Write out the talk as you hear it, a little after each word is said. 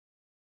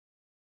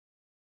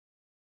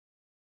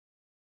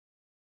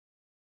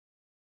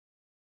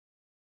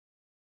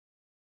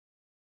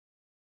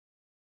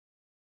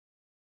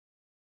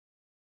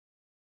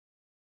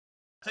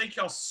Thank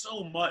y'all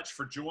so much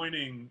for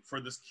joining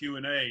for this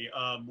Q&A.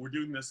 We're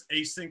doing this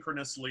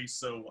asynchronously,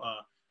 so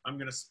I'm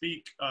going to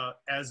speak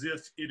as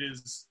if it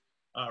is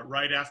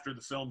right after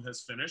the film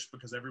has finished,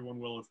 because everyone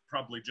will have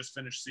probably just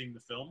finished seeing the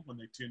film when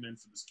they tune in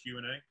for this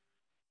Q&A.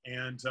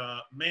 And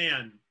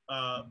man,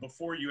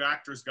 before you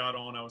actors got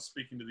on, I was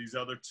speaking to these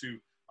other two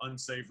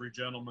unsavory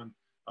gentlemen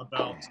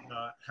about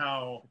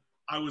how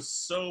I was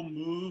so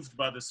moved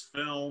by this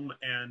film.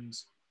 And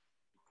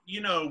you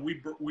know,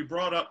 we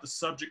brought up the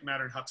subject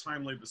matter and how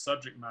timely the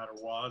subject matter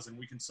was, and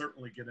we can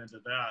certainly get into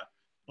that.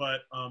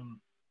 But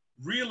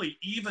really,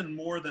 even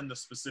more than the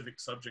specific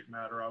subject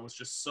matter, I was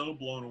just so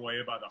blown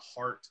away by the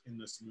heart in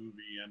this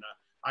movie. And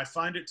I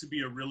find it to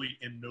be a really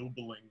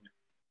ennobling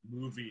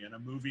movie, and a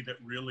movie that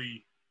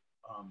really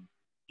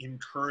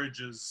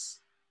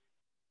encourages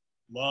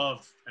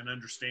love and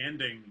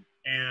understanding.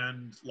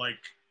 And like,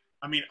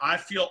 I mean, I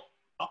feel,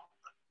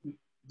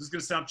 this is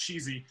going to sound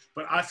cheesy,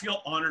 but I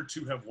feel honored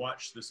to have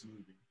watched this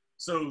movie.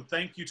 So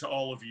thank you to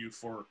all of you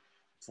for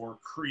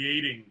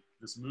creating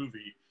this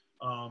movie.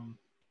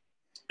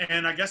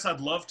 And I guess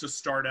I'd love to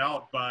start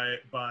out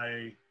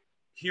by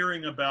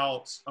hearing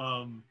about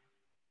how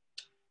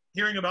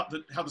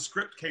the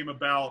script came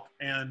about,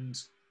 and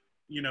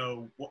you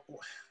know,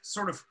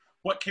 sort of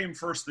what came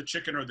first, the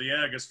chicken or the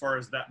egg, as far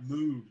as that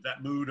mood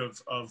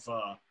of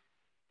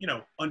you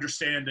know,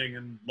 understanding,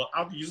 and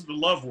I'll use the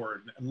love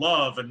word, and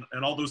love, and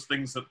all those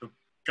things that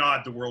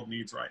the world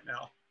needs right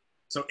now.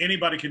 So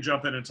anybody can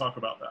jump in and talk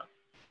about that.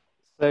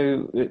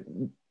 So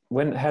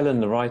when Helen,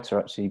 the writer,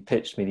 actually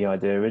pitched me the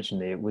idea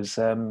originally, it was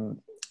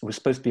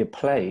supposed to be a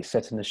play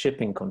set in a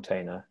shipping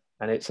container.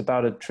 And it's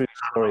about a true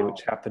story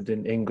which happened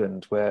in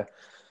England, where it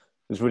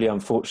was really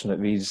unfortunate.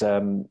 These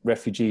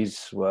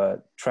refugees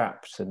were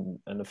trapped, and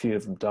a few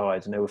of them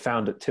died, and they were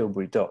found at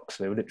Tilbury docks.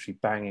 They were literally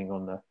banging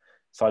on the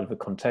side of a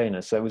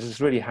container. So it was this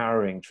really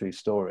harrowing true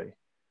story.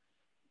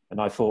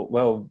 And I thought,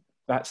 well,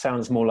 that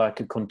sounds more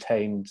like a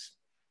contained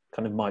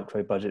kind of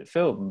micro budget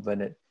film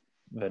than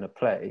a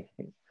play.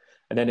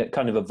 And then it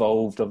kind of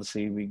evolved.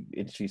 Obviously, we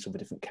introduced all the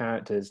different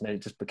characters, and then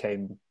it just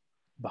became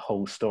the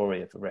whole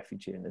story of a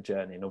refugee and the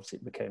journey. And obviously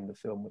it became the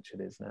film which it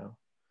is now.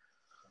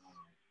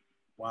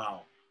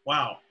 Wow.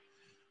 Wow.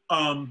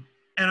 And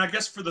I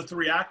guess for the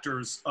three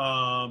actors,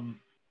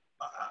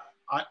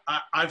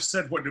 I've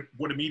said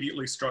what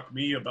immediately struck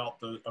me about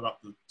the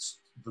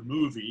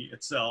movie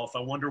itself. I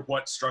wonder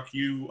what struck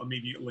you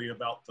immediately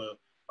about the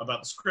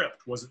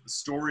script. Was it the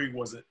story?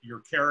 Was it your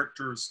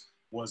characters?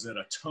 Was it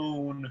a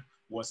tone?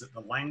 Was it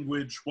the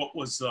language? What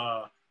was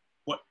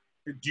what?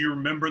 Do you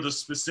remember the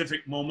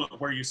specific moment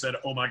where you said,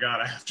 "Oh my God,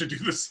 I have to do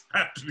this! I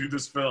have to do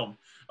this film"?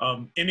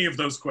 Any of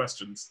those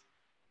questions?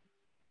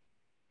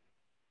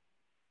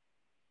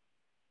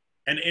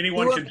 And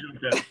anyone can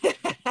jump in.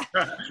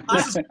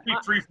 This is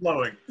free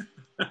flowing.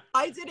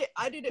 I did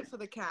it for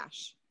the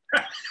cash.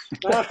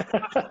 Well,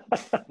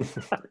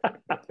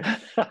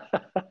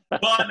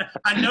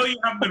 I know you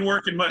haven't been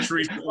working much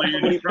recently,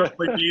 and you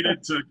probably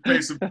needed to pay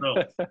some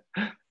bills.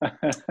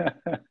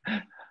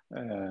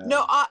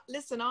 No,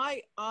 listen.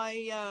 I'm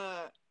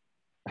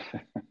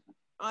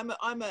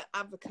an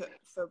advocate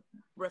for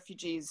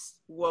refugees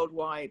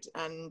worldwide,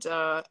 and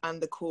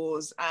the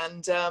cause.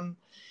 And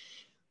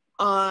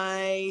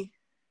I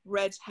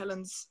read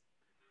Helen's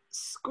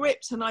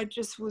script, and I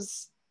just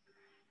was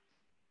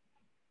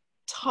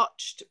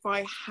touched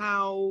by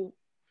how,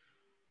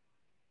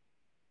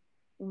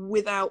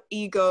 without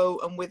ego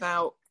and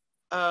without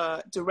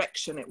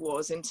direction it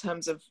was, in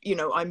terms of, you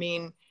know, I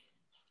mean,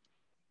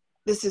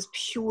 this is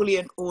purely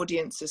an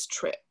audience's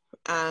trip,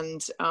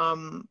 and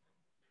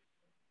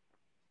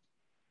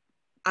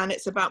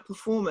it's about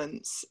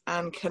performance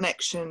and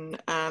connection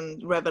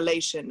and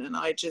revelation. And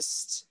I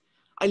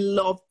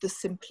loved the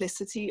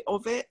simplicity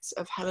of it,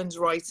 of Helen's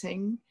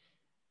writing.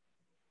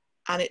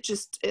 And it's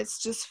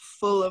just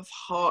full of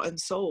heart and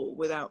soul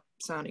without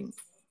sounding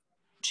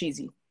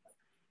cheesy.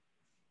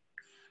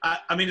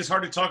 I mean, it's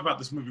hard to talk about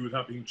this movie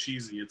without being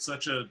cheesy. It's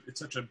such a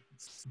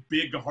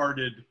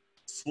big-hearted,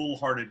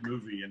 full-hearted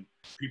movie, and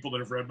people that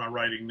have read my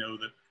writing know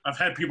that I've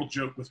had people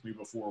joke with me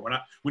before.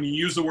 When you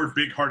use the word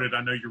big-hearted,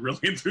 I know you're really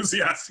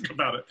enthusiastic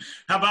about it.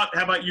 How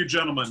about you,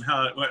 gentlemen?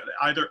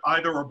 Either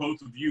or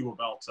both of you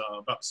about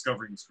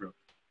discovering the script?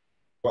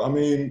 Well, I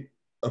mean,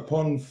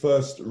 upon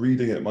first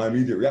reading it, my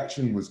immediate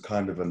reaction was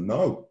kind of a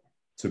no,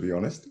 to be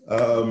honest.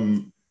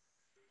 Dealing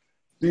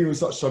with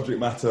such subject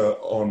matter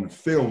on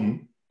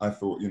film, I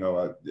thought, you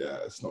know, yeah,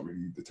 it's not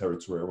really the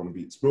territory I want to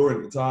be exploring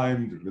at the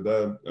time.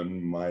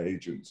 And my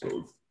agent sort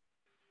of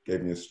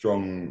gave me a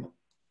strong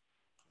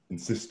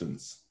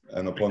insistence.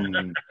 And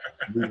upon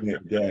reading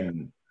it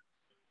again,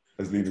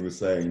 as Lena was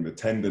saying, the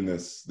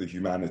tenderness, the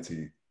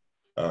humanity,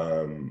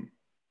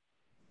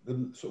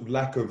 the sort of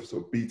lack of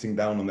sort of beating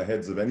down on the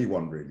heads of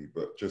anyone really,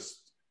 but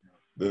just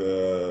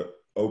the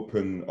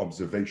open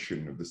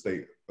observation of the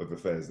state of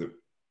affairs that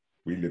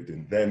we lived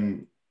in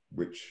then,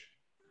 which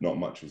not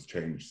much has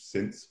changed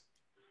since.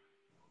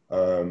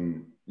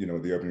 You know,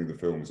 the opening of the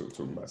film was sort of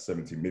talking about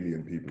 70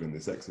 million people in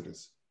this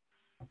exodus.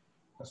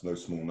 That's no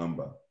small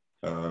number.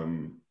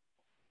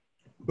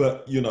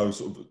 But, you know,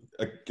 sort of,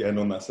 again,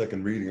 on that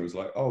second reading, it was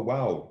like, oh,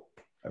 wow,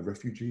 a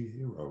refugee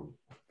hero.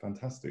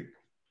 Fantastic.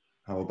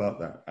 How about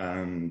that?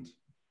 And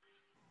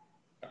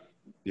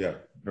yeah,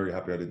 very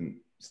happy I didn't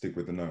stick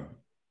with the no.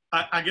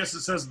 I guess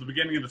it says at the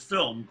beginning of the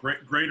film,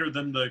 greater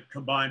than the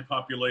combined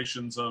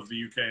populations of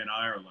the UK and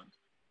Ireland,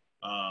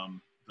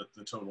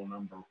 the total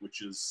number,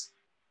 which is,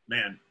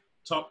 man,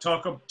 talk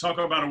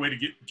about a way to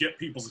get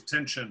people's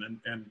attention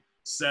and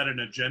set an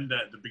agenda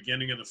at the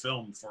beginning of the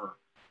film for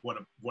what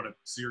a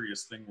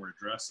serious thing we're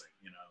addressing.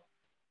 You know,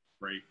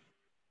 great.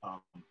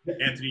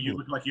 Anthony, you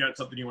look like you had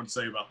something you want to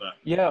say about that.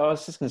 Yeah, I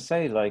was just going to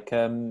say, like,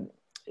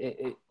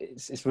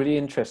 it's really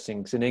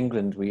interesting because in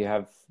England we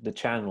have the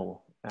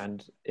Channel,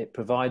 and it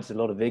provides a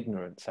lot of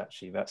ignorance.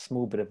 Actually, that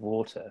small bit of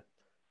water,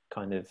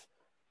 kind of,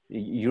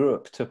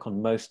 Europe took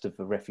on most of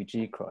the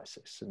refugee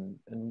crisis,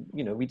 and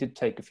you know, we did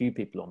take a few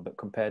people on, but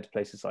compared to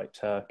places like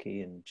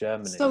Turkey and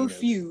Germany, so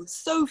few,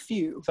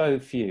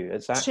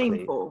 exactly.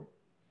 Shameful.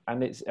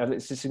 And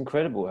it's just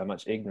incredible how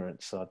much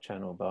ignorance our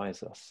Channel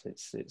buys us.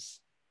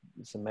 It's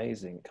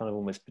amazing. It kind of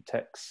almost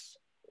protects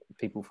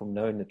people from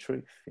knowing the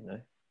truth, you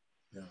know.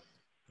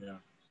 Yeah.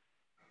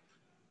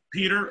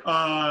 Peter,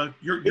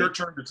 your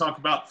turn to talk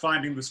about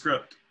finding the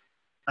script.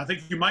 I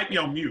think you might be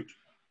on mute.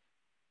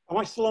 Am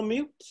I still on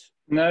mute?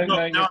 No,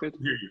 you're good. I can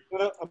hear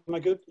you. Am I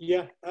good?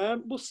 Yeah.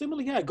 Well,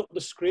 similarly, yeah, I got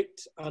the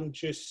script and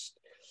just,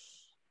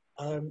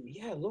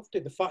 yeah, loved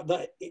it. The fact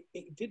that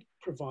it did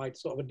provide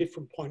sort of a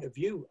different point of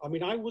view. I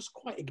mean, I was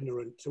quite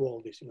ignorant to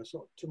all this, you know,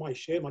 sort of, to my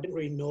shame. I didn't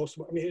really know.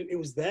 I mean, it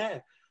was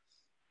there,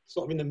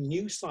 sort of in the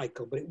news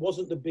cycle, but it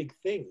wasn't the big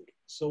thing.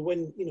 So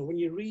when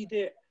you read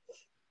it,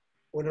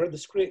 when I read the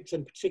script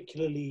and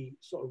particularly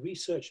sort of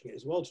researching it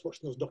as well, just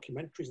watching those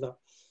documentaries that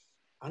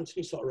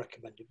Anthony sort of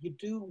recommended, you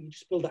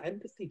just build that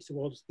empathy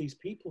towards these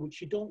people, which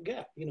you don't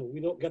get. You know,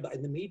 we don't get that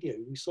in the media.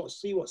 We sort of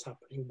see what's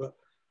happening. But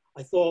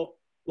I thought,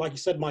 like you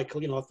said,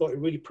 Michael, you know, I thought it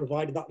really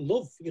provided that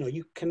love. You know,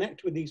 you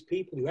connect with these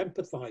people, you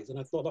empathize. And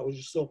I thought that was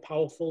just so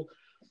powerful.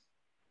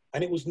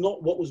 And it was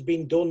not what was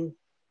being done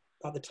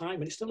at the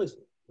time. And it still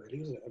isn't, really,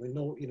 is it? I mean,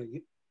 no, you know,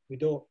 we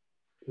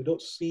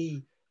don't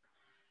see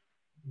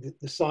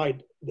the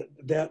side,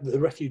 the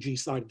refugee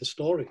side of the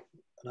story.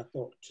 And I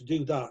thought to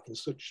do that in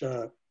such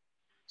a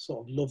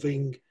sort of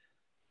loving,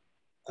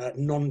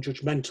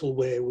 non-judgmental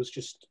way was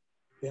just,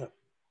 yeah,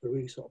 a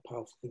really sort of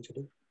powerful thing to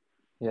do.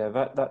 Yeah,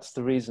 that's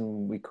the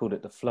reason we called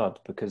it the flood,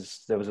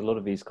 because there was a lot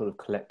of these kind of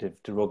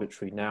collective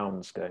derogatory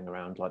nouns going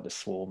around, like the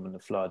swarm and the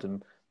flood,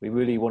 and we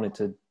really wanted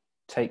to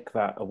take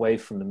that away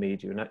from the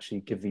media and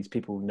actually give these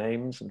people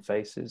names and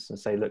faces and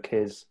say, look,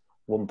 here's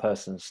one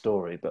person's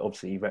story, but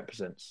obviously he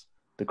represents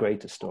the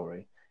greater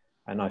story.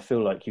 And I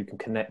feel like you can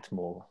connect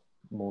more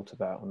to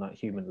that on that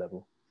human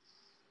level.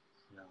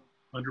 Yeah,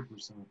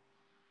 100%.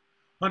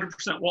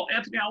 100%. Well,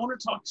 Anthony, I want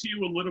to talk to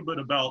you a little bit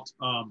about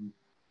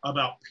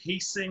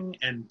pacing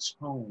and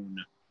tone.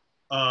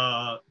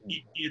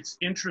 It's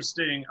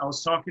interesting. I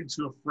was talking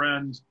to a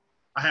friend.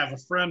 I have a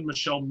friend,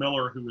 Michelle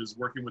Miller, who is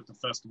working with the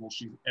festival.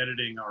 She's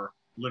editing our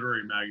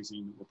literary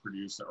magazine that we're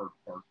producing,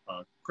 or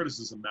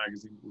criticism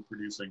magazine that we're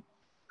producing,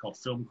 called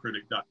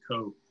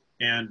filmcritic.co.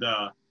 And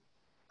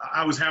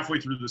I was halfway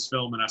through this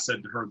film, and I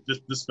said to her,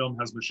 this film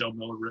has Michelle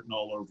Miller written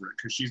all over it,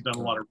 because she's done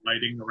a lot of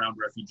writing around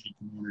refugee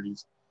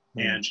communities.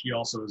 And she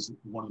also is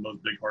one of the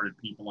most big-hearted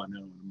people I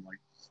know. And I'm like,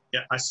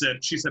 yeah,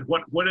 she said,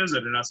 what is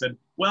it? And I said,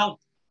 well,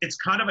 it's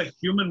kind of a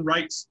human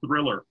rights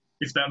thriller,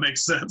 if that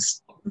makes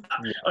sense.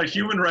 A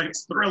human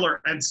rights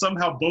thriller, and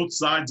somehow both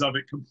sides of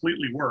it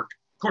completely work.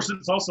 Of course,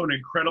 it's also an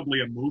incredibly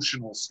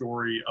emotional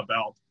story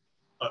about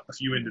a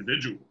few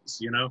individuals,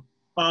 you know?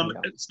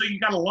 So you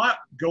got a lot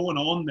going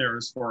on there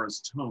as far as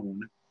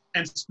tone.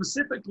 And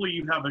specifically,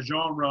 you have a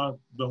genre,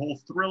 the whole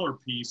thriller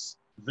piece,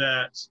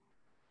 that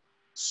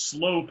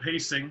slow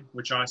pacing,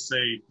 which I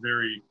say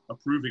very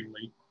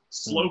approvingly,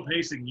 slow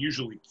pacing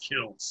usually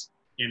kills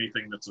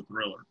anything that's a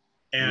thriller.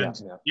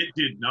 And it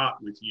did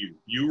not with you.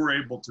 You were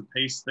able to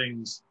pace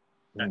things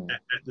at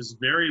this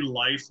very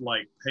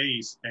lifelike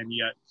pace and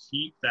yet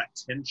keep that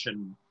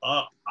tension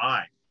up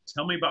high.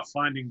 Tell me about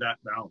finding that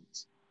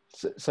balance.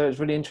 So it's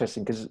really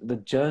interesting because the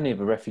journey of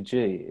a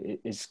refugee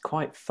is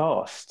quite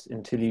fast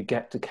until you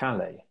get to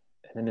Calais.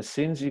 And then as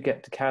soon as you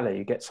get to Calais,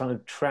 you get sort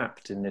of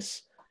trapped in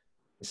this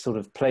sort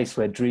of place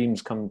where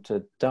dreams come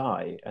to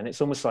die. And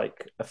it's almost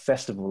like a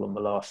festival on the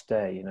last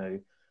day, you know,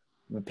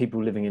 with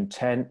people living in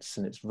tents,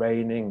 and it's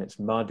raining, and it's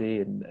muddy,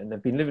 and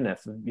they've been living there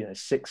for, you know,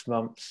 6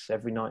 months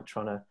every night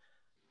trying to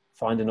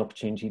find an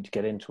opportunity to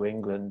get into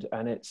England.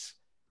 And it's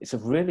a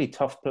really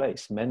tough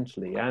place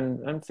mentally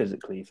and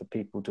physically for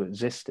people to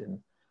exist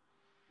in.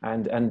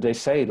 And they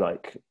say,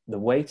 like, the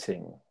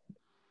waiting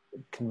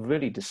can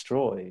really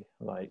destroy,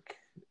 like,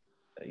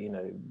 you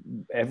know,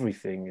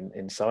 everything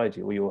inside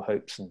you, all your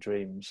hopes and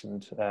dreams.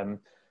 And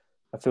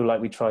I feel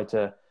like we try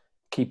to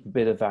keep a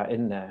bit of that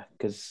in there,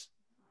 because,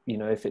 you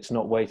know, if it's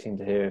not waiting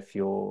to hear if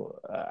your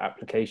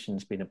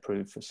application's been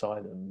approved for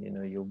asylum, you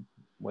know, you're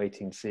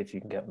waiting to see if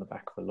you can get on the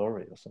back of a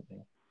lorry or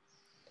something.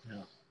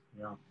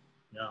 Yeah.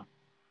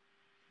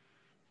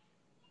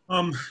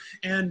 Um,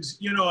 and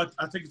you know,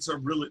 I think it's a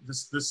really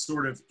this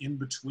sort of in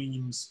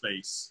between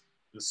space.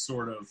 This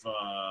sort of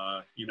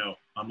you know,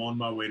 I'm on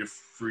my way to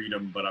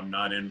freedom, but I'm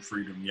not in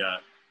freedom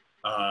yet.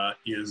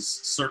 Is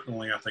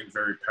certainly, I think,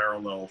 very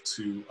parallel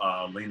to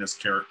Lena's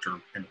character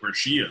and where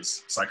she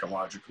is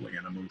psychologically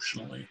and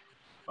emotionally.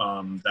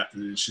 That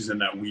she's in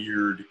that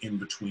weird in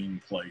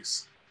between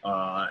place,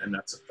 and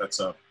it's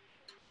a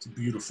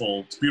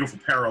beautiful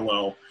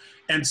parallel.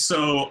 And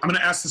so I'm going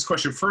to ask this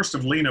question first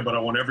of Lena, but I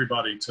want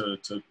everybody to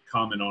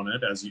comment on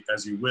it as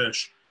you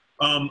wish.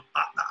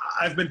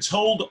 I've been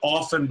told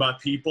often by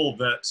people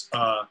that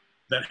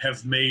that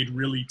have made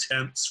really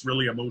tense,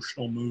 really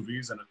emotional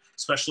movies, and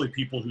especially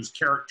people whose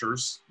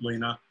characters,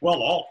 Lena,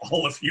 well,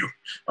 all of you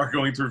are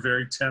going through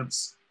very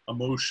tense,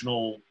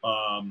 emotional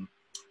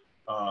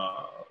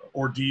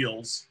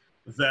ordeals.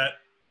 That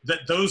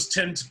those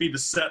tend to be the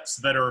sets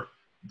that are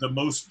the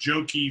most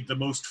jokey, the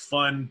most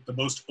fun, the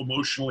most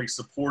emotionally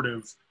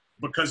supportive,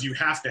 because you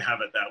have to have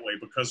it that way,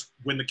 because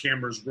when the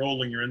camera's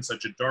rolling, you're in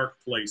such a dark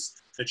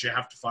place that you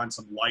have to find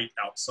some light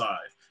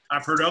outside.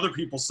 I've heard other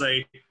people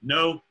say,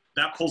 no,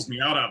 that pulls me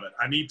out of it.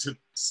 I need to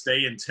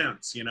stay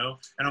intense, you know?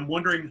 And I'm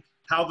wondering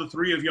how the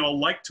three of y'all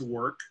like to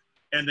work,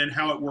 and then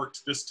how it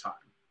worked this time.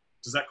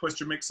 Does that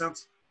question make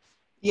sense?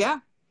 Yeah.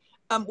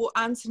 Well,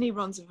 Anthony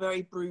runs a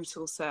very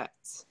brutal set.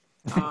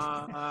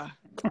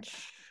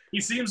 He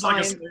seems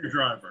like a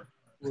screwdriver.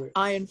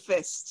 Iron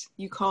fist.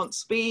 You can't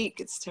speak.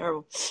 It's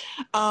terrible.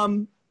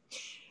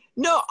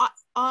 No,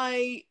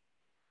 I.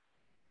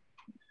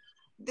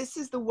 This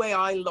is the way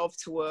I love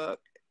to work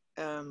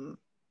as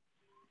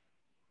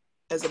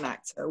an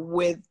actor,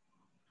 with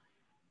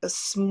a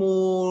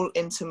small,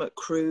 intimate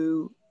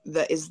crew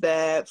that is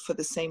there for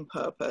the same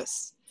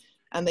purpose,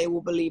 and they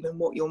will believe in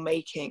what you're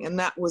making. And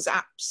that was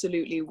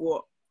absolutely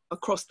what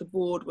across the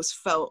board was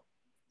felt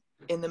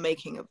in the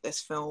making of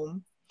this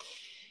film.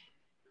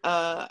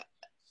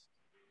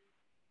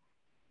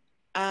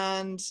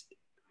 And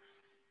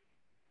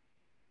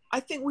I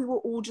think we were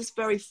all just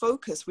very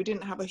focused. We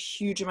didn't have a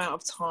huge amount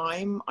of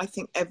time. I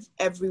think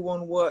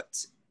everyone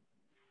worked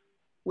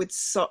with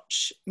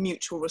such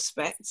mutual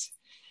respect.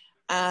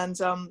 And,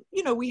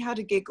 you know, we had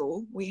a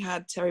giggle. We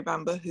had Terry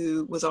Bamber,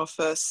 who was our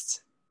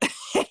first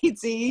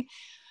AD,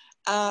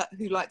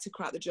 who liked to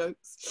crack the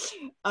jokes,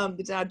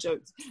 the dad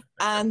jokes.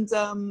 And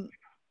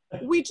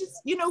we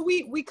just, you know,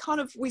 we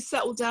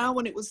settled down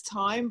when it was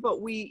time, but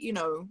we, you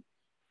know,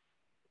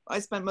 I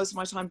spent most of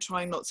my time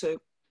trying not to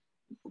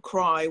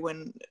cry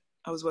when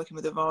I was working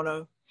with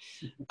Ivanno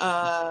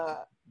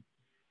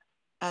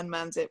and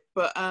Manzip.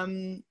 But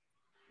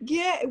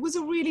yeah, it was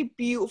a really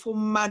beautiful,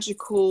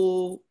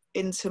 magical,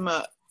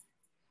 intimate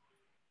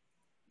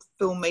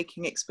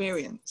filmmaking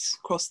experience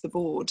across the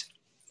board.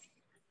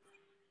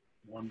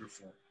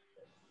 Wonderful.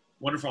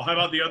 Wonderful. How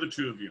about the other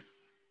two of you?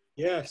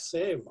 Yeah,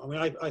 same. I mean,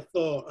 I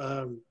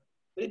thought,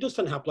 it does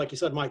tend to happen, like you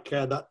said, Mike,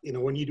 that, you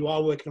know, when you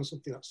are working on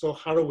something that's so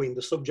harrowing,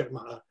 the subject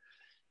matter,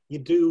 you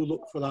do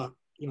look for that,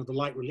 you know, the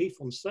light relief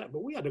on set.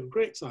 But we had a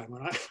great time.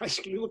 And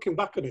actually, looking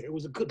back on it, it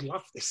was a good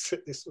laugh.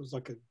 This was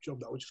like a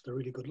job that was just a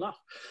really good laugh.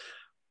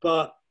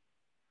 But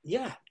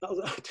yeah, that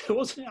was, it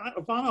wasn't, I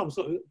found out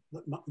sort of,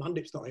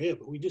 Mandip's not here,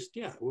 but we just,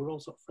 yeah, we were all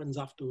sort of friends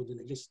afterwards.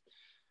 And it just,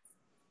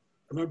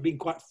 I remember being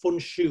quite a fun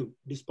shoot,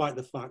 despite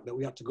the fact that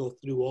we had to go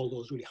through all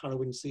those really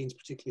harrowing scenes,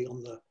 particularly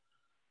on the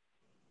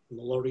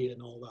lorry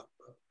and all that.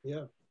 But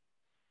yeah.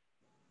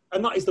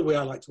 And that is the way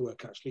I like to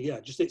work, actually. Yeah,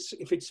 just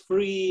if it's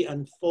free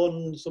and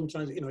fun,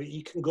 sometimes, you know,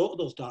 you can go to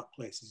those dark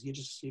places. You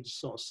just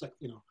sort of set,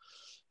 you know,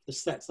 the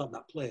set's at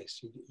that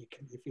place. You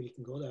feel you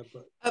can go there.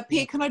 But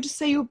Pete, can I just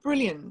say you're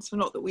brilliant?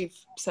 Not that we've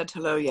said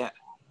hello yet.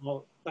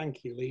 Oh,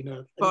 thank you,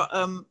 Lena. But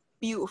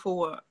beautiful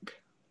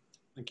work.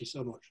 Thank you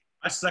so much.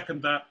 I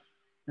second that.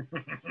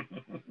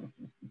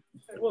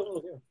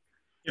 Well,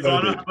 yeah.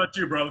 Ivanno, how about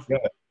you, brother?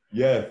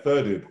 Yeah,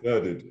 thirded.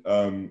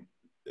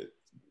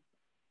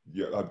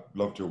 Yeah, I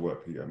loved your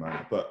work, Peter,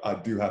 man. But I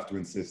do have to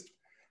insist,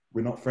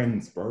 we're not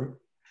friends, bro.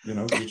 You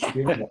know,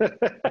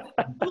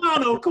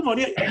 no, come on.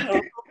 Yeah, you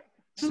know,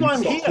 this is why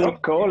I'm here.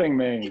 Stop calling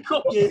me. Pick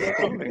up your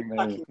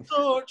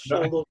touch, all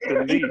those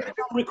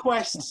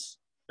requests.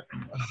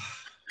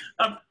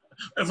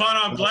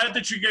 Ivanno, I'm glad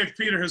that you gave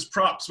Peter his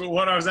props, but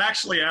what I was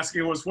actually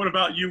asking was, what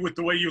about you with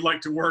the way you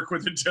like to work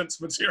with intense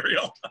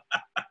material?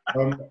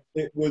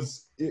 It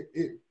was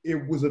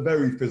a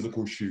very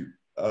physical shoot.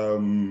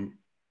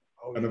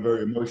 And a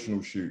very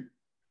emotional shoot.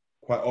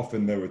 Quite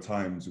often there were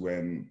times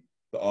when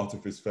the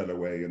artifice fell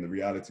away and the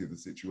reality of the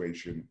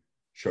situation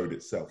showed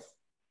itself.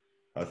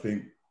 I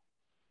think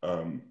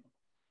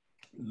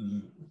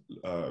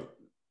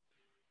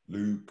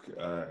Luke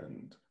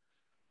and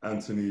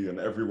Anthony and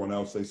everyone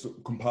else, they sort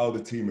of compiled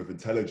a team of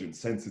intelligent,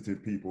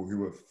 sensitive people who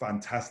were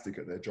fantastic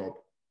at their job.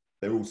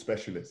 They're all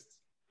specialists.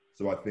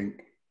 So I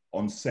think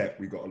on set,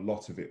 we got a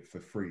lot of it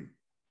for free,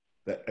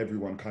 that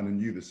everyone kind of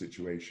knew the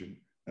situation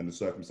and the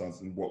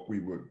circumstances and what we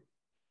were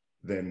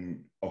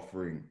then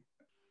offering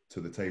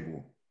to the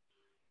table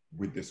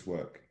with this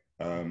work.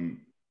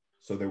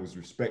 So there was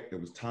respect, there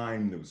was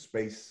time, there was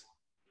space.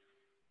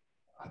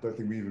 I don't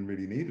think we even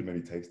really needed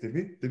many takes, did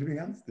we? Did we,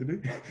 Hans? Did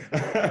we?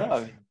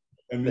 No,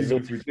 And even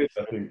if we did,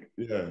 I think,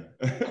 yeah.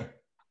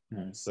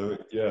 So,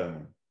 yeah,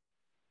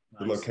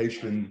 the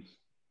location,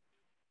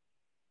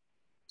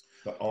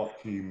 the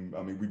art team.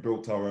 I mean, we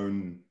built our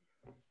own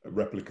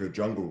replica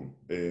jungle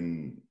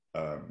in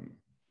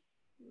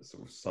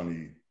sort of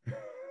sunny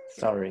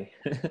Sorry.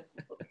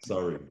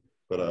 Surrey,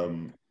 but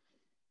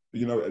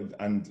you know,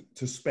 and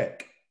to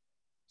spec.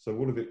 So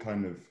all of it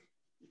kind of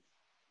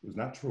was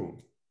natural,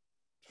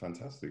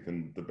 fantastic,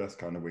 and the best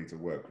kind of way to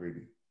work,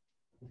 really.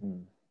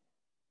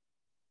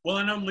 Well,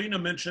 I know Lena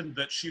mentioned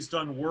that she's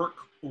done work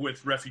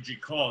with refugee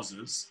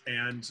causes,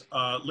 and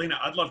Lena,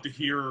 I'd love to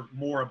hear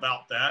more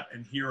about that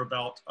and hear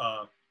about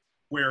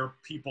where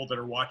people that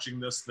are watching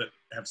this that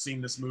have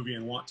seen this movie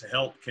and want to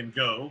help can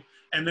go.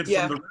 And then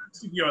from the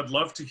rest of you, I'd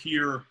love to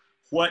hear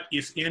what,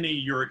 if any,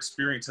 your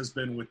experience has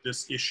been with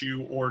this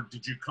issue, or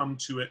did you come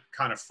to it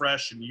kind of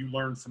fresh and you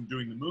learned from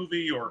doing the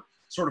movie, or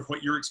sort of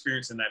what your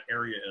experience in that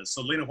area is.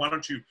 So Lena, why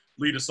don't you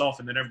lead us off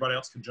and then everybody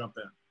else can jump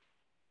in.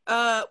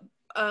 Well,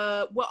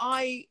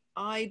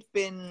 I'd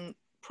been,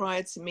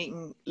 prior to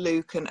meeting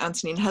Luke and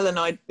Anthony and Helen,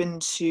 I'd been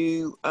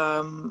to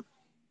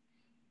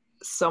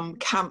some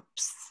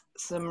camps,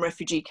 some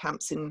refugee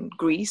camps in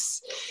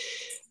Greece.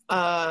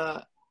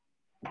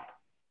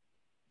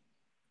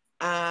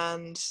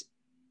 And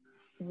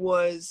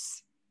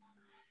was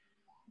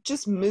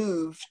just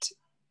moved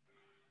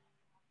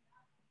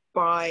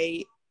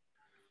by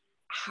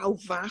how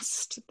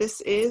vast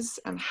this is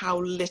and how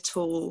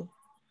little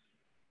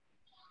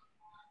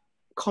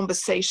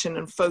conversation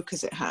and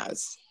focus it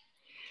has.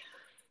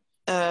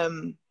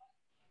 And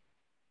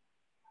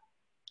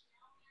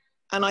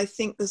I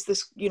think there's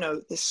this, you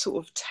know, this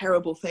sort of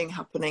terrible thing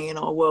happening in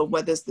our world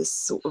where there's this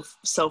sort of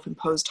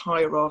self-imposed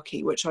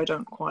hierarchy, which I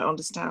don't quite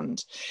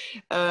understand.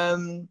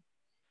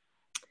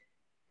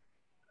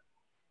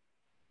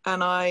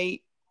 And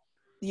I,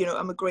 you know,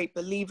 I'm a great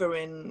believer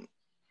in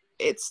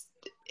it's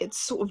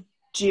sort of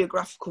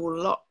geographical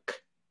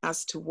luck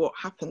as to what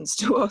happens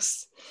to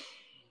us.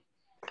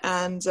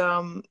 And,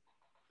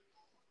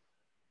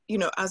 you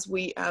know, as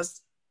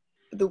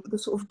the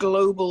sort of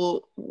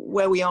global,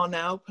 where we are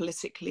now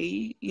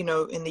politically, you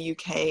know, in the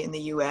UK, in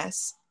the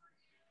US,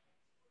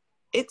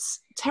 it's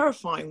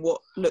terrifying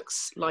what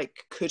looks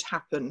like could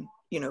happen,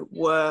 you know,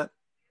 were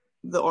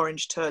the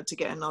orange turd to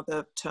get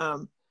another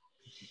term,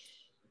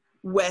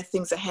 where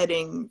things are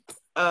heading.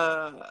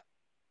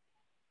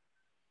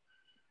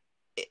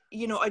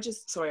 You know,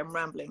 sorry, I'm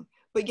rambling.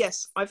 But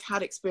yes, I've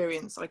had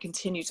experience. I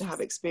continue to have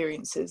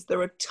experiences.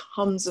 There are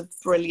tons of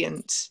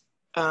brilliant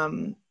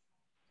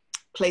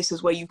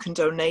places where you can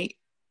donate.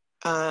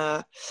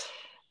 And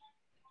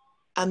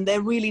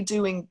they're really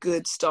doing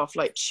good stuff,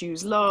 like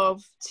Choose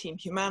Love, Team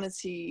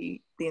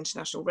Humanity, the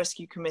International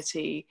Rescue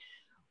Committee,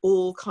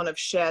 all kind of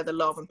share the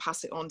love and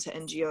pass it on to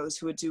NGOs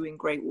who are doing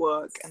great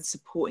work and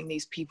supporting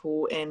these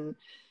people in,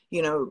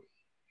 you know,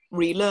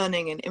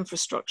 relearning and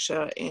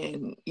infrastructure,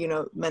 in, you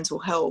know, mental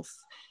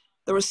health.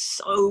 There are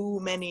so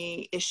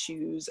many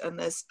issues, and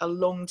there's a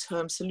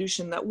long-term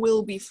solution that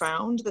will be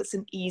found. That's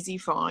an easy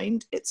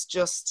find. It's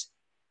just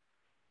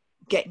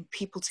getting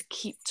people to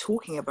keep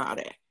talking about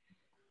it.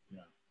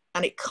 Yeah.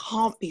 And it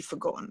can't be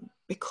forgotten,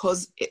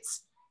 because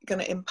it's going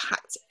to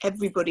impact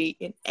everybody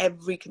in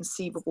every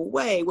conceivable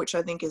way, which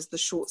I think is the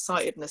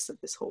short-sightedness of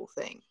this whole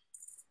thing.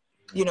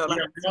 You know, like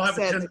we all have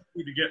a tendency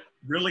to get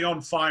really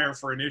on fire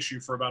for an issue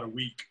for about a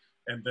week,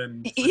 and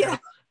then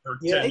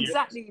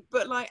exactly.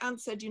 But like Anne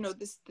said, you know,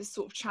 this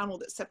sort of channel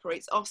that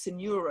separates us in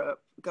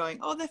Europe, going,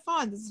 oh, they're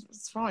fine,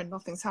 it's fine,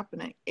 nothing's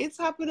happening. It's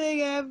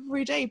happening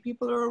every day.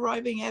 People are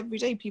arriving every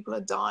day. People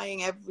are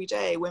dying every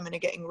day. Women are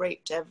getting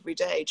raped every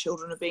day.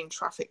 Children are being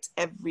trafficked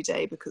every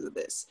day because of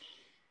this.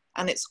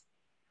 And it's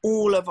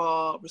all of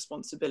our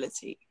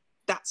responsibility.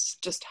 That's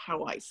just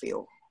how I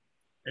feel.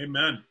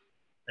 Amen.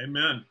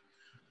 Amen.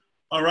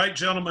 All right,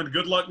 gentlemen,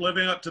 good luck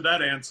living up to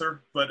that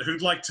answer. But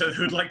who'd like to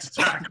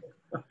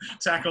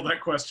tackle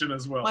that question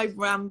as well? My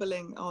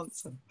rambling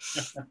answer.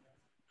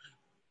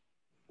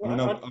 Well,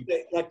 go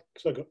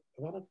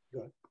ahead.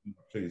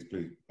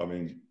 Please. I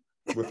mean,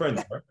 we're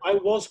friends, right? I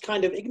was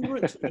kind of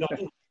ignorant.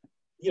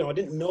 I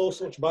didn't know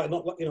so much about it.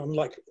 Not, you know,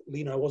 unlike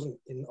Lena, I wasn't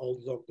in all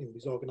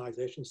these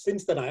organisations.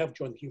 Since then, I have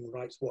joined Human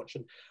Rights Watch,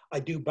 and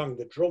I do bang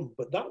the drum.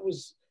 But that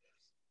was,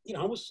 you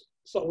know, I was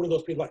sort of one of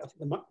those people. Like I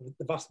think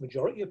the vast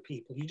majority of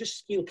people, you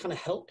just feel kind of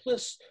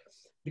helpless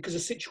because the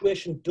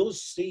situation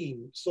does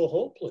seem so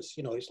hopeless.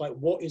 You know, it's like,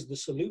 what is the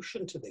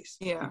solution to this?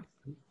 Yeah.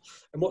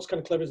 And what's kind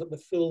of clever is that the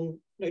film,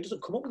 you know, it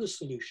doesn't come up with a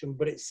solution,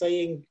 but it's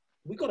saying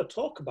we got to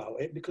talk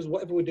about it because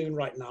whatever we're doing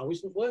right now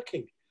isn't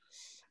working.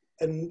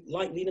 And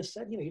like Lena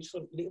said, you know, you just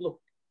look,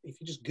 if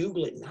you just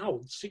Google it now,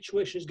 the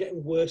situation is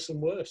getting worse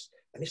and worse,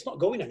 and it's not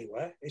going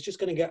anywhere. It's just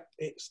going to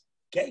it's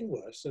getting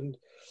worse. And,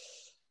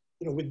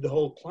 you know, with the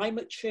whole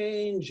climate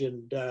change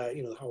and,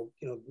 you know, how,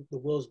 you know, the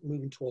world's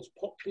moving towards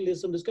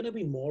populism, there's going to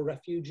be more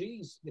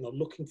refugees, you know,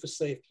 looking for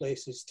safe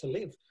places to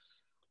live.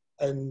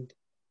 And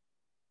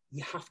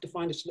you have to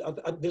find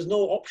there's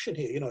no option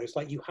here, you know. It's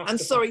like you have and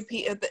to. Sorry,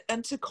 Peter,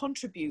 and to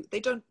contribute,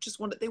 they don't just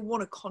want it, they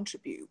want to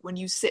contribute. When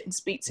you sit and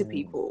speak to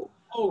people,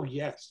 oh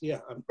yes, yeah,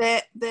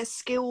 they're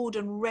skilled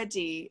and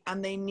ready,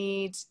 and they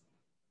need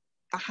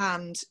a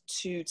hand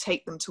to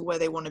take them to where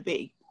they want to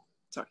be.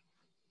 Sorry.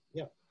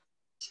 Yeah,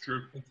 it's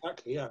true.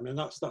 Exactly. Yeah, I mean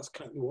that's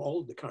kind of what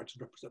all the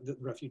characters represent. The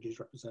refugees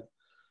represent.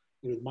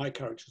 You know, my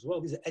character as well.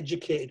 These are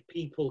educated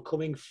people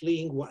coming,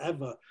 fleeing,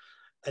 whatever,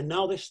 and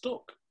now they're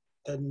stuck.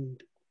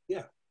 And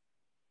yeah,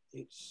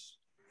 it's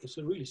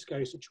a really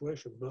scary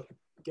situation. But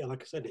yeah,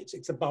 like I said,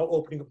 it's about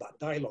opening up that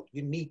dialogue.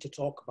 You need to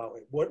talk about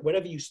it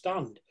wherever you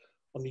stand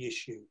on the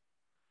issue.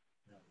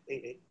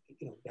 You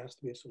know, there has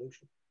to be a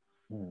solution.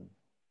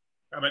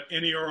 How about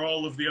any or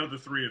all of the other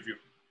three of you?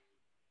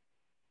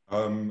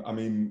 I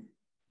mean,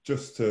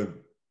 just to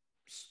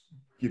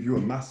give you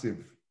a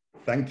massive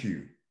thank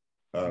you,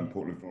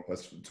 Portland Film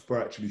Fest,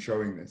 for actually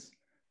showing this.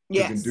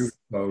 Yes. In doing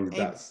so,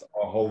 that's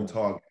our whole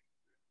target.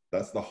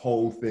 That's the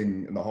whole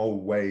thing and the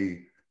whole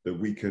way that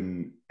we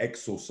can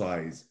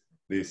exorcise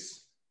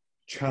this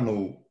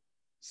channel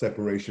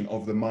separation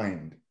of the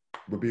mind.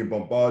 We're being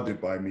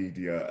bombarded by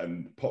media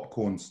and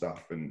popcorn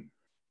stuff, and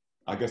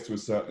I guess to a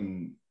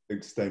certain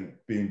extent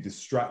being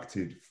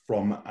distracted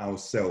from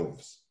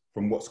ourselves,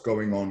 from what's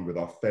going on with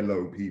our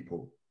fellow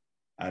people.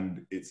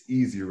 And it's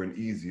easier and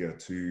easier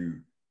to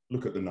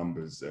look at the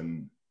numbers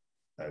and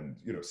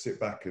you know, sit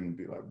back and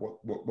be like,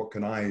 what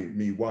can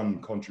me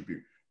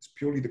contribute? It's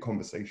purely the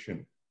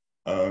conversation.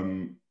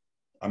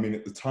 I mean,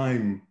 at the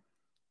time,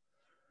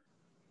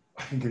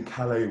 I think in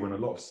Calais, when a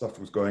lot of stuff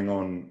was going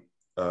on,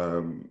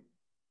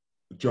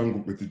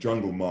 with the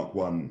Jungle Mark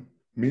 1,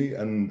 me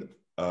and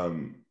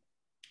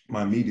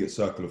my immediate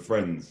circle of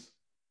friends,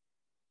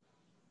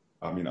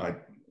 I mean,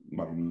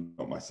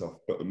 not myself,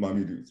 but my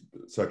immediate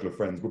circle of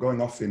friends were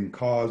going off in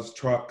cars,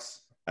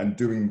 trucks, and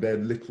doing their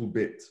little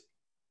bit,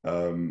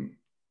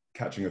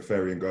 catching a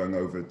ferry and going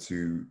over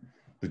to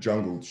the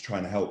jungle to try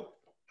and help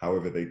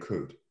however they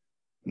could.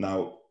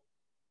 Now,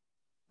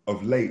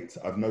 of late,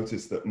 I've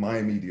noticed that my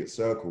immediate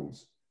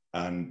circles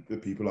and the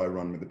people I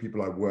run with, the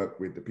people I work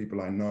with, the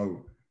people I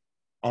know,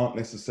 aren't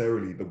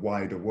necessarily the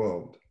wider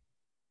world.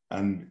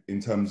 And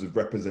in terms of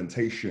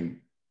representation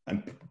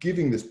and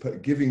giving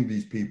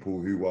these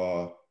people who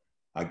are,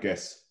 I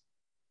guess,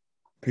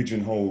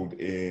 pigeonholed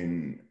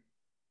in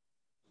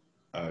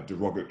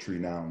derogatory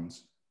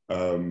nouns,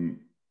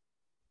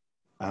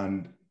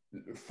 and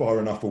far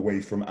enough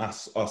away from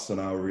us and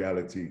our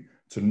reality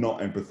to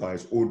not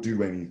empathize or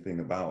do anything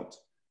about.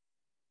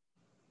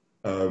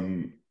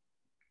 Sorry,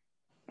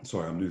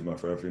 I'm losing my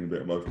thread, feeling a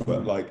bit emotional,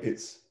 but like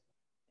it's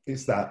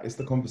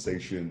the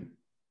conversation,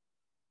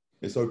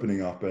 it's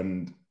opening up,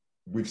 and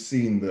we've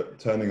seen that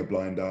turning a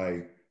blind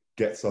eye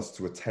gets us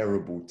to a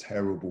terrible,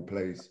 terrible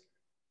place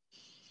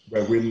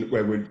where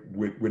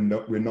we're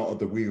not at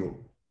the wheel.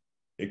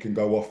 It can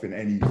go off in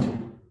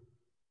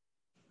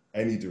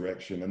any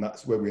direction, and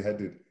that's where we're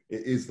headed.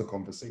 It is the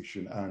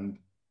conversation, and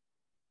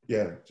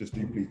yeah, just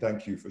deeply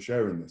thank you for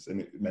sharing this, and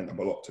it meant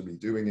a lot to me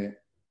doing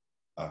it.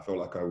 I felt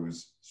like I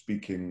was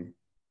speaking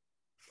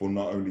for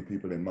not only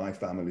people in my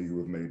family who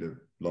have made a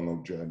long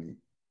old journey,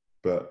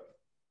 but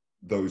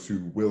those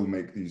who will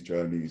make these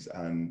journeys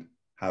and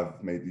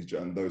have made these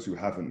journeys, and those who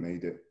haven't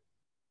made it.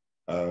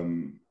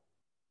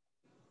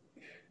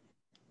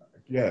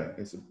 Yeah,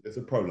 it's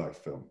a pro-life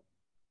film.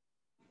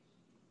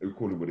 We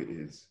call it what it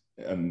is.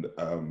 And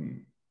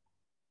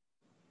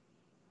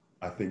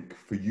I think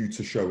for you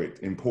to show it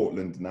in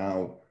Portland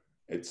now,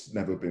 it's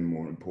never been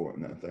more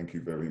important. And thank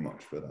you very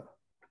much for that.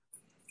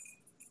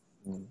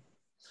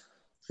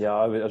 Yeah,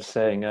 I was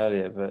saying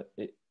earlier, but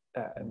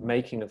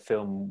making a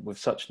film with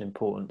such an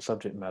important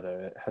subject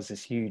matter, it has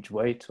this huge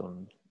weight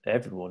on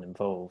everyone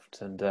involved.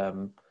 And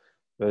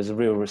there's a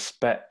real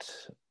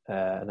respect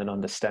and an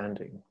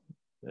understanding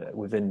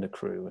within the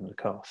crew and the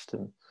cast.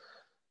 And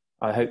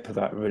I hope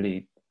that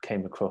really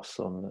came across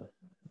in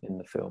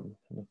the film,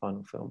 in the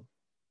final film.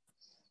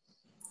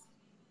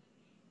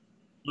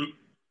 Luke,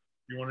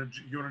 you want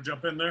to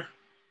jump in there?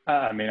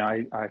 I mean,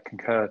 I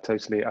concur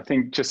totally. I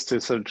think just to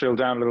sort of drill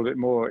down a little bit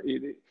more,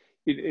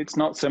 it's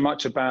not so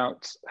much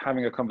about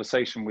having a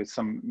conversation with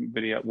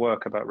somebody at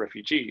work about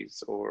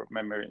refugees or a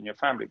member in your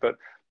family, but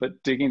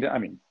digging down. I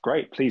mean,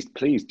 great,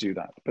 please do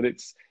that. But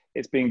it's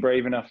being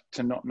brave enough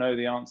to not know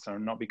the answer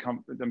and not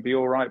be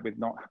all right with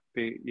not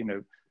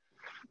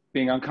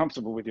being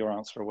uncomfortable with your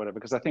answer or whatever.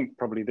 Because I think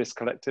probably this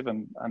collective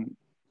and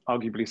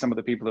arguably some of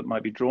the people that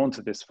might be drawn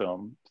to this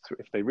film,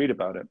 if they read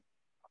about it,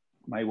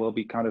 may well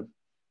be kind of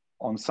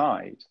on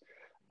side.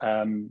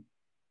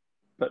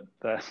 But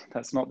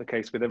that's not the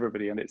case with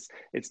everybody. And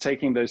it's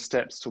taking those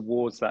steps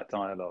towards that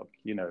dialogue,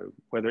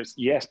 whether it's,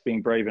 yes,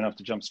 being brave enough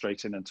to jump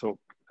straight in and talk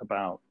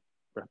about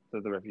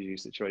the refugee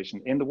situation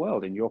in the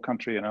world, in your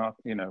country, and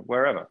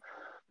wherever,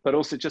 but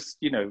also just,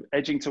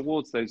 edging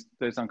towards those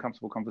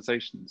uncomfortable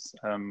conversations,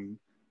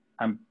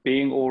 and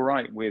being all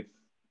right with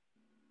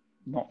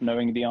not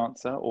knowing the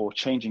answer or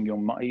changing your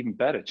mind, even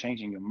better,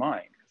 changing your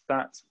mind, because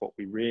that's what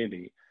we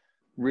really,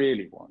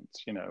 really want,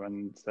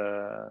 and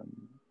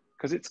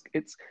because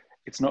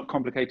it's not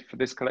complicated for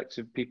this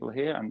collective of people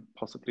here, and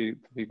possibly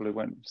for people who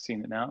won't have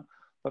seen it now.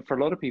 But for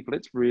a lot of people,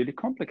 it's really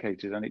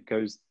complicated, and it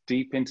goes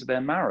deep into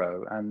their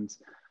marrow, and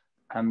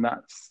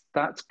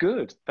that's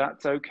good.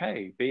 That's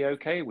okay. Be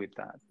okay with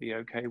that. Be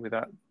okay with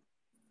that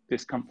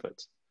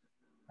discomfort,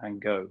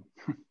 and go.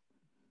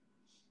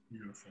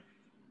 Beautiful.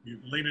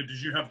 Lena,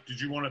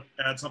 did you want to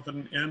add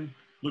something in?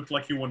 Looked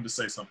like you wanted to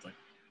say something.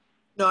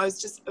 No, I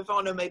was just,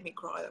 Ivanno made me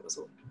cry, that was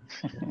all.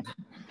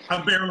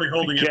 I'm barely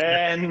holding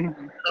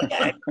Again.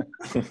 it.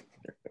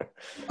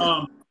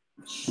 Well,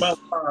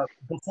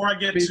 before I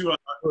get to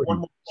one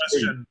more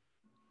question.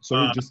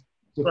 Sorry, just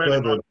to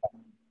further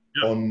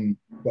on,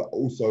 but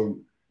also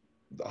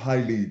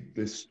highly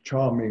this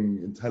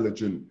charming,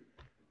 intelligent,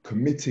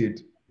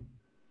 committed,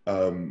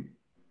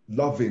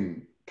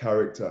 loving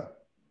character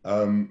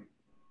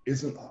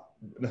isn't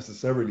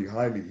necessarily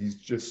highly.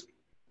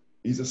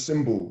 He's a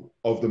symbol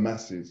of the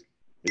masses.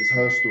 It's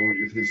her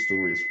story, it's his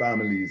story, it's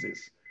families,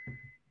 it's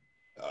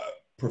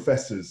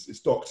professors, it's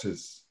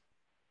doctors,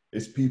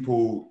 it's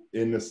people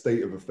in a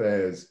state of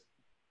affairs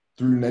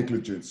through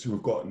negligence who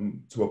have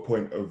gotten to a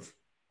point of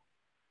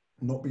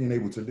not being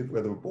able to live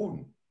where they were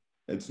born.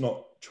 It's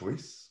not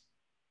choice.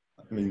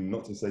 I mean,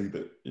 not to say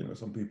that, you know,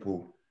 some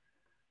people,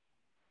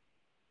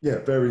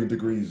 varying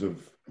degrees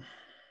of,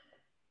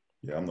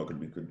 I'm not going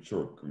to be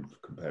sure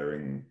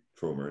comparing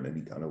trauma in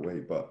any kind of way,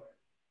 but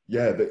these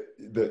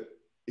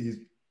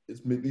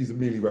are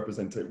merely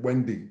represented.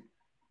 Wendy,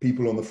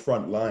 people on the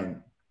front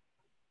line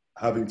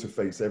having to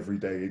face every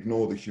day,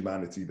 ignore the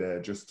humanity there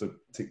just to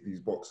tick these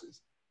boxes.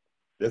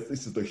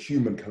 This is the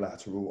human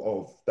collateral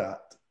of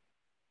that.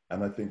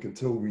 And I think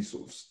until we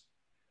sort of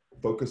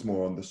focus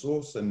more on the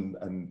source and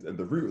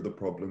the root of the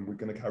problem, we're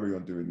going to carry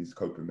on doing these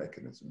coping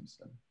mechanisms.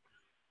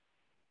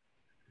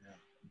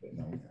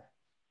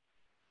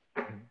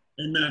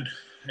 Amen.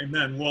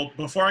 Amen. Well,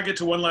 before I get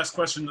to one last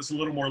question that's a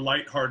little more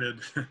lighthearted,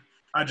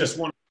 I just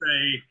want to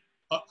say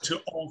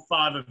to all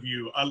five of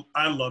you,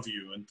 I love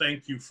you, and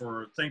thank you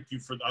for,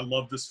 I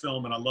love this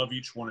film, and I love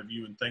each one of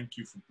you, and thank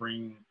you for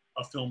bringing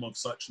a film of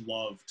such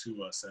love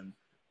to us. And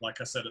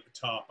like I said at the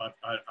top,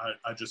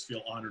 I just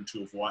feel honored to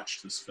have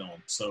watched this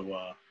film.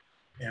 So,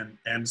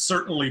 and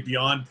certainly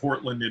beyond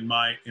Portland in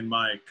my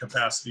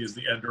capacity as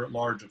the editor at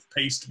large of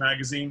Paste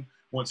magazine.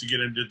 Once you get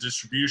into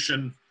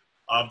distribution,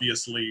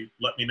 obviously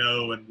let me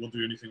know, and we'll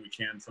do anything we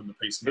can from the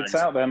Paste magazine.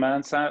 It's out there,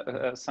 man.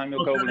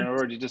 Samuel Goldwyn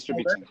already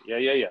distributing it.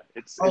 Yeah.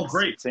 It's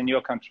great. It's in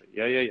your country.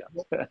 Yeah.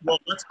 Well,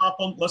 let's hop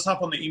on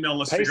the email.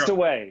 Let's Paste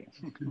away.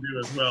 What we can do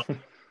as well.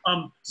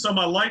 So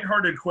my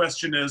lighthearted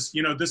question is,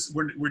 you know,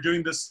 we're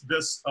doing this.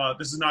 This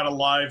is not a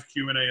live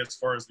Q&A as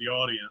far as the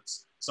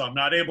audience, so I'm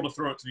not able to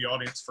throw it to the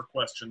audience for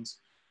questions.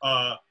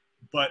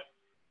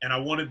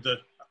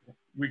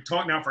 We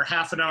talked now for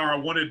half an hour. I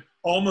wanted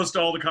almost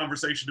all the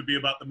conversation to be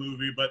about the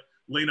movie, but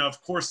Lena,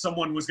 of course,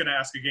 someone was going to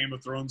ask a Game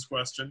of Thrones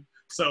question.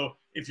 So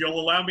if you'll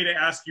allow me to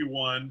ask you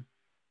one,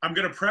 I'm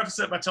going to preface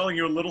it by telling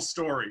you a little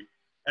story.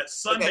 At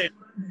Sunday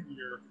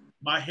here,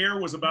 my hair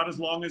was about as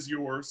long as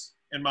yours,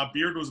 and my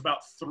beard was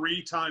about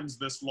 3 times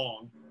this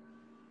long.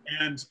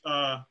 And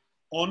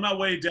on my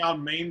way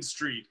down Main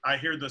Street, I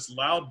hear this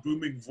loud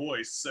booming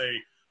voice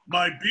say,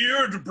 "My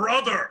beard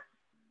brother."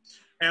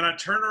 And I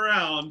turn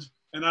around,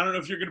 and I don't know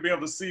if you're going to be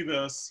able to see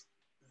this.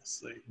 Let's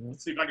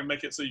see if I can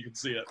make it so you can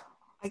see it.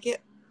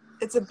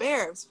 It's a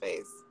bear's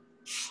face.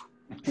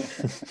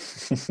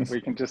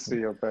 We can just see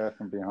your bear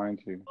from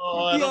behind you.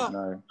 Oh, I don't know.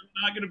 I'm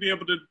not going to be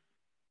able to.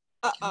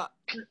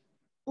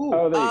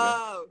 Oh, there you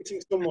go.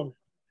 Someone.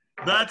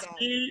 That's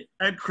me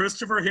and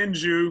Christopher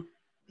Hinju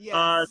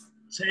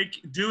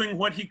doing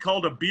what he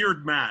called a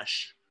beard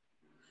mash.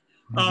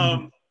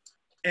 And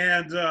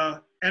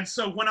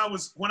so when I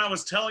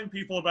was telling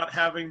people about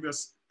having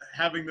this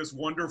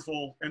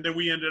wonderful, and then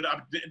we ended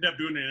up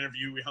doing an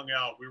interview. We hung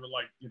out. We were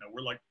like,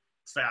 we're like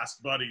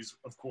fast buddies,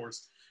 of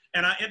course.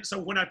 And so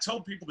when I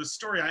told people this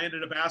story, I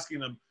ended up asking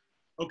them,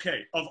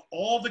 okay, of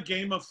all the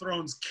Game of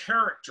Thrones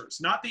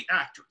characters, not the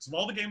actors, of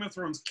all the Game of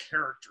Thrones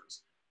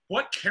characters,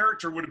 what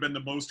character would have been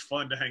the most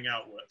fun to hang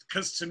out with?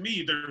 Because to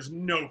me, there's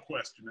no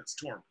question it's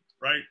Tormund,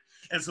 right?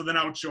 And so then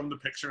I would show them the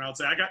picture, and I would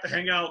say, I got to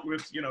hang out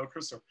with,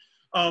 Christopher.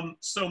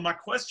 So my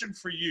question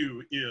for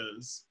you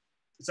is,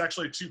 it's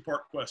actually a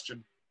 2-part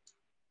question.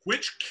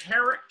 Which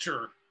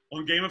character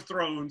on Game of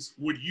Thrones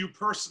would you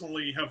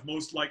personally have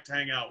most liked to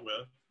hang out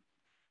with?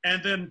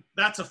 And then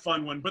that's a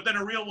fun one. But then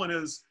a real one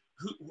is,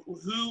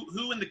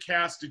 who in the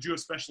cast did you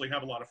especially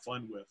have a lot of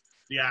fun with?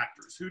 The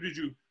actors. Who did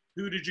you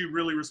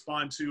really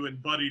respond to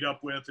and buddied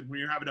up with? And when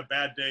you're having a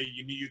bad day,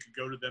 you knew you could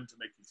go to them to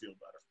make you feel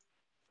better.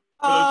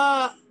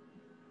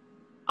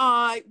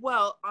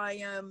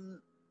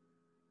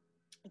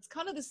 It's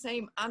kind of the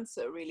same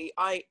answer, really.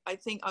 I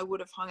think I would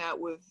have hung out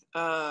with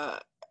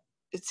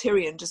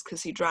Tyrion just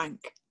because he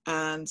drank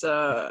and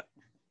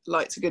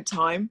liked a good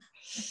time.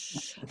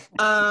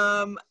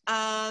 And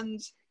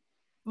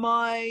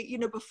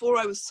before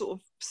I was sort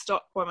of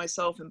stuck by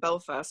myself in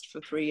Belfast for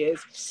 3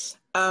 years,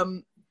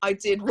 I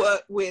did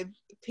work with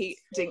Pete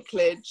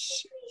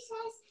Dinklage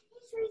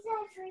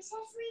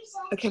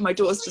Okay, my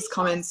daughter's just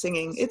come in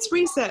singing, "It's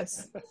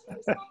recess."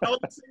 Tell them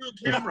to sing on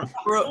camera.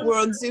 We're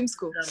on Zoom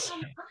school.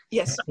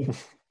 Yes.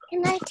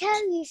 Can I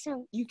tell you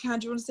something? You can.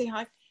 Do you want to say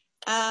hi?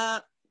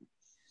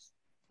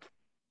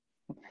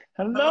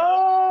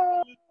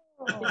 Hello.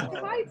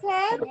 Hi,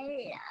 Ted.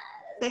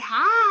 Say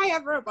hi,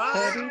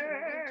 everybody.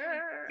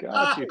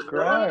 God, you've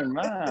grown,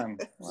 man.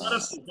 What a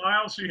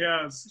smile she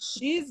has.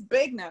 She's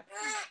big now.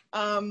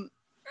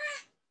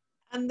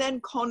 And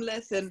then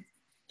Conleth and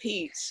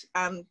Pete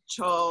and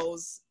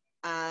Charles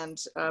and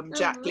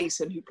Jack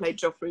Gleason, who played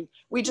Joffrey.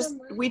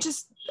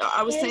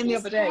 I was saying the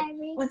other day.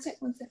 One sec.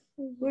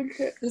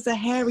 There's a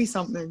hairy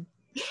something.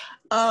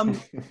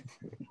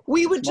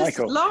 We would just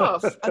Michael.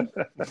 laugh. And,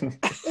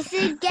 It's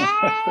a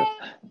game.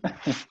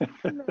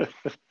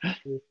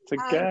 It's a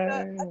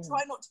game. and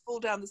try not to fall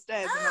down the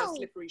stairs in those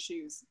slippery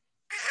shoes.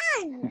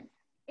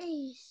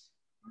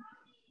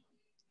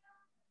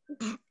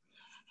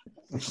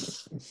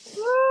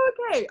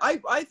 Okay,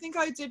 I think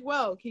I did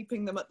well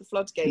keeping them at the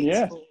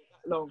floodgates for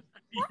that long.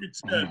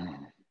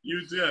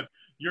 You did.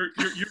 Your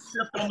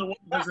shift on the one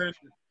has ended.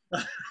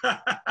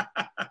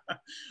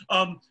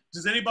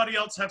 Does anybody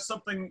else have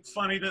something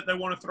funny that they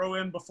want to throw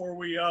in before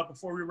we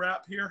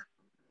wrap here?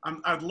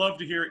 I'd love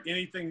to hear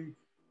anything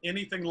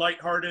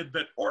lighthearted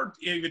or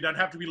even doesn't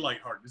have to be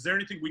lighthearted. Is there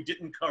anything we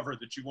didn't cover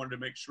that you wanted to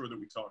make sure that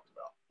we talked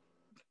about?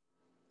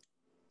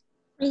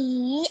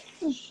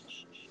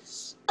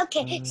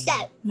 Okay,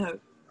 so. No.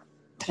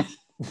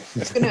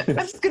 I'm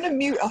just gonna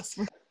mute us.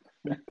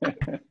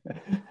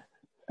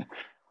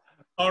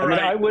 All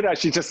right. I would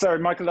actually just, sorry,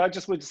 Michael, I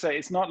just would say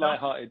it's not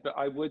lighthearted, but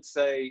I would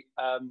say,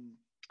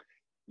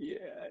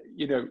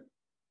 you know,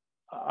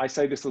 I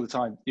say this all the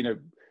time, you know,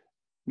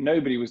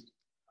 nobody was,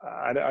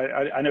 I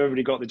know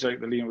everybody got the joke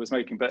that Lena was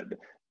making, but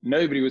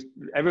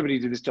everybody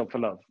did this job for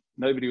love.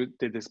 Nobody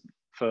did this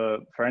for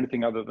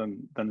anything other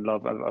than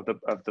love of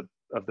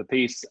the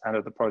piece and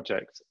of the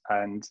project.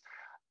 And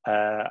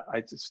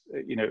I just,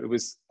 you know, it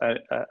was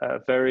a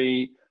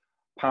very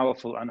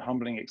powerful and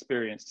humbling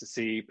experience to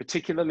see,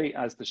 particularly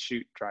as the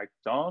shoot dragged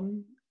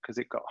on, because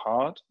it got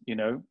hard, you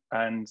know,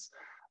 and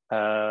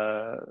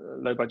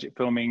low budget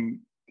filming,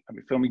 I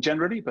mean, filming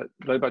generally, but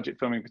low budget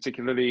filming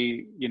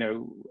particularly, you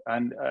know,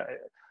 and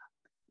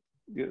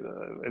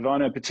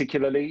Ivanno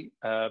particularly,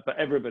 but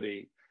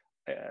everybody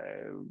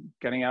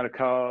getting out of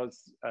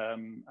cars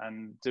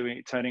and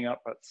turning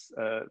up at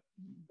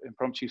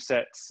impromptu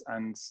sets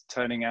and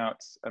turning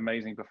out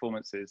amazing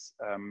performances.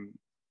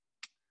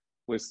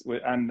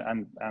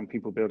 And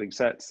people building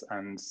sets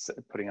and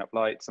putting up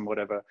lights and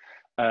whatever,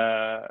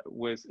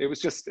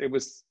 it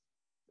was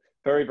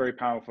very, very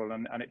powerful,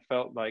 and it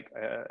felt like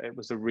it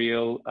was a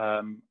real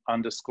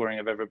underscoring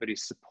of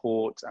everybody's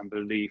support and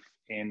belief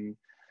in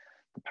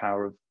the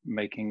power of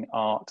making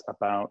art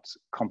about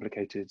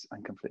complicated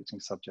and conflicting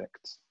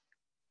subjects.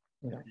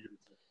 Yeah.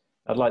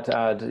 I'd like to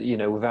add, you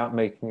know, without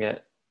making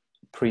it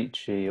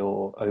preachy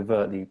or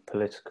overtly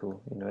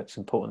political, you know, it's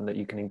important that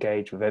you can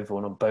engage with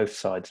everyone on both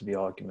sides of the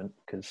argument,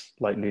 because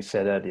like Lou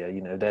said earlier,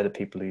 you know, they're the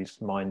people whose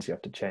minds you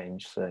have to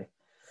change. So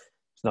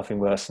it's nothing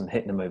worse than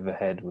hitting them over the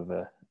head with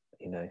a,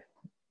 you know,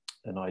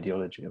 an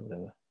ideology or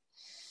whatever.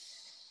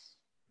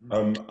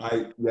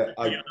 Like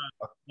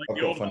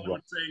the old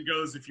Hollywood saying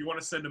goes, if you want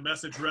to send a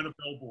message, rent a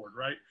billboard,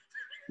 right?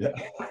 Yeah.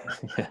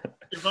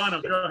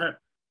 Ivanno, go ahead.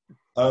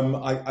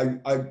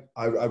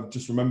 I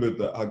just remembered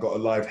that I got a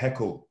live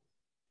heckle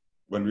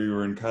when we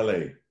were in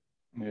Calais.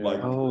 Yeah.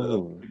 Like,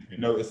 you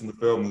notice in the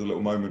film, there's a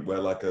little moment where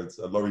like a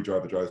lorry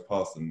driver drives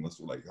past and that's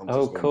all like.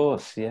 Oh, of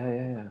course,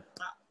 yeah.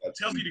 It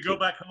tells you to go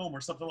back home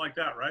or something like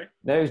that, right?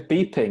 No, he was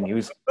beeping. He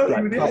was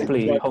like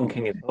properly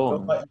honking his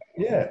horn. Like,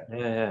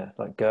 yeah,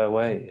 like go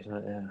away.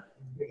 Yeah.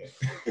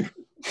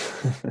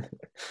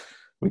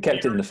 We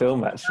kept it in the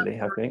film, actually,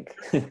 I think.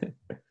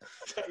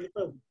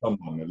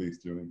 Someone at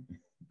least doing.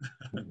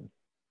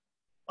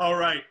 All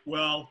right.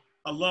 Well,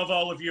 I love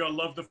all of you. I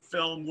love the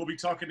film. We'll be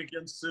talking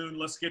again soon.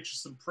 Let's get you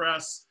some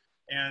press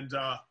and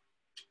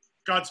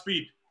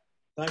Godspeed.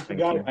 Thank you,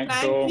 guys.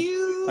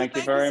 Thank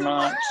you very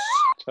much.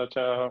 Ciao,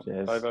 ciao.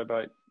 Cheers.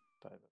 Bye.